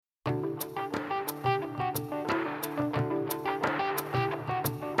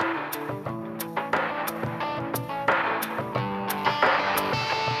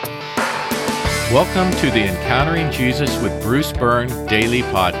Welcome to the Encountering Jesus with Bruce Byrne Daily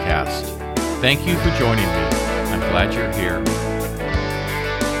Podcast. Thank you for joining me. I'm glad you're here.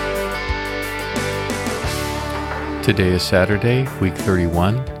 Today is Saturday, week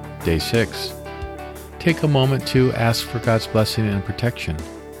 31, day 6. Take a moment to ask for God's blessing and protection.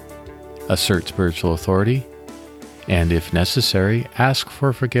 Assert spiritual authority, and if necessary, ask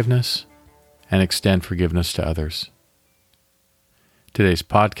for forgiveness and extend forgiveness to others. Today's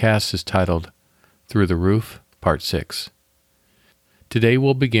podcast is titled Through the Roof, Part 6. Today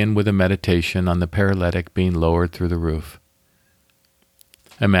we'll begin with a meditation on the paralytic being lowered through the roof.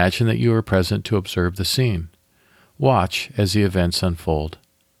 Imagine that you are present to observe the scene. Watch as the events unfold.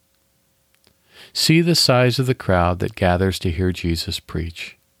 See the size of the crowd that gathers to hear Jesus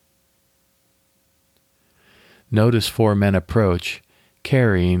preach. Notice 4 men approach,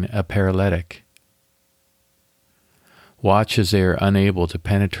 carrying a paralytic. Watch as they are unable to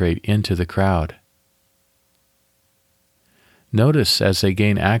penetrate into the crowd. Notice as they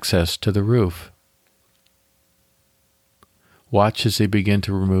gain access to the roof. Watch as they begin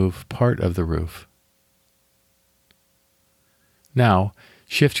to remove part of the roof. Now,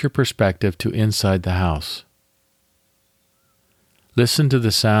 shift your perspective to inside the house. Listen to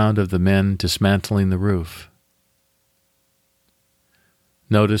the sound of the men dismantling the roof.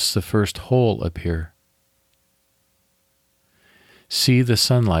 Notice the first hole appear. See the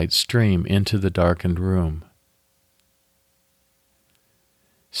sunlight stream into the darkened room.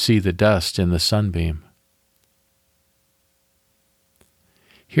 See the dust in the sunbeam.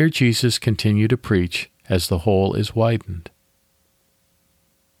 Hear Jesus continue to preach as the hole is widened.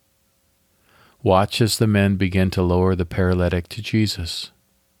 Watch as the men begin to lower the paralytic to Jesus.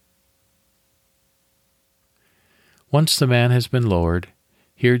 Once the man has been lowered,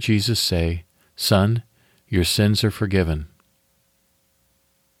 hear Jesus say, "Son, your sins are forgiven."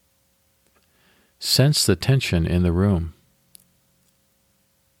 Sense the tension in the room.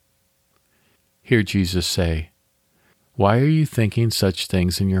 Hear Jesus say, "Why are you thinking such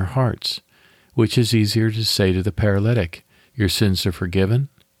things in your hearts? Which is easier to say to the paralytic, 'Your sins are forgiven,'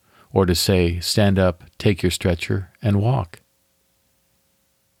 or to say, 'Stand up, take your stretcher, and walk'?"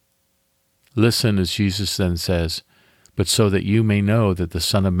 Listen as Jesus then says, "But so that you may know that the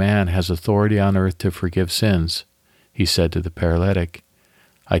Son of Man has authority on earth to forgive sins," he said to the paralytic,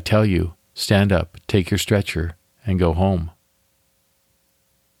 "I tell you, stand up, take your stretcher, and go home."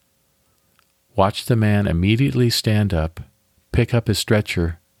 Watch the man immediately stand up, pick up his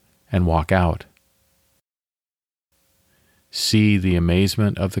stretcher, and walk out. See the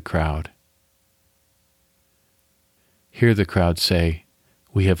amazement of the crowd. Hear the crowd say,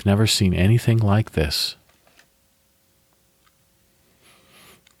 "We have never seen anything like this."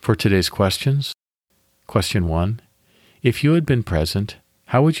 For today's questions, Question 1. If you had been present,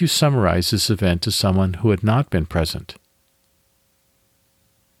 how would you summarize this event to someone who had not been present?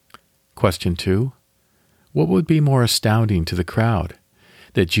 Question 2. What would be more astounding to the crowd,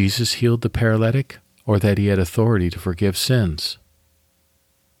 that Jesus healed the paralytic or that he had authority to forgive sins?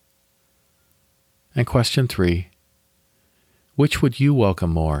 And Question 3. Which would you welcome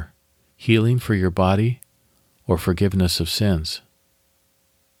more, healing for your body or forgiveness of sins?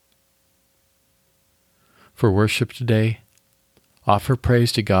 For worship today, offer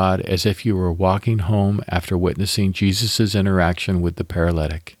praise to God as if you were walking home after witnessing Jesus' interaction with the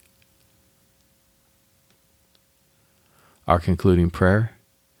paralytic. Our concluding prayer: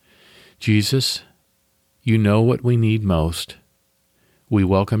 Jesus, you know what we need most. We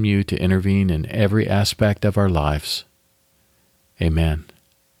welcome you to intervene in every aspect of our lives. Amen.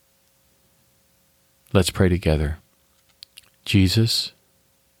 Let's pray together. Jesus,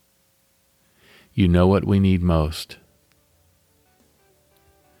 you know what we need most.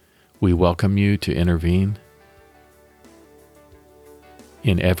 We welcome you to intervene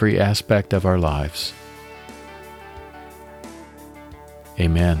in every aspect of our lives.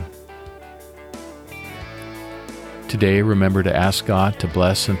 Amen. Today, remember to ask God to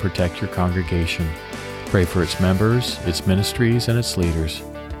bless and protect your congregation. Pray for its members, its ministries, and its leaders.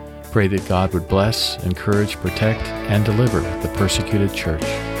 Pray that God would bless, encourage, protect, and deliver the persecuted church.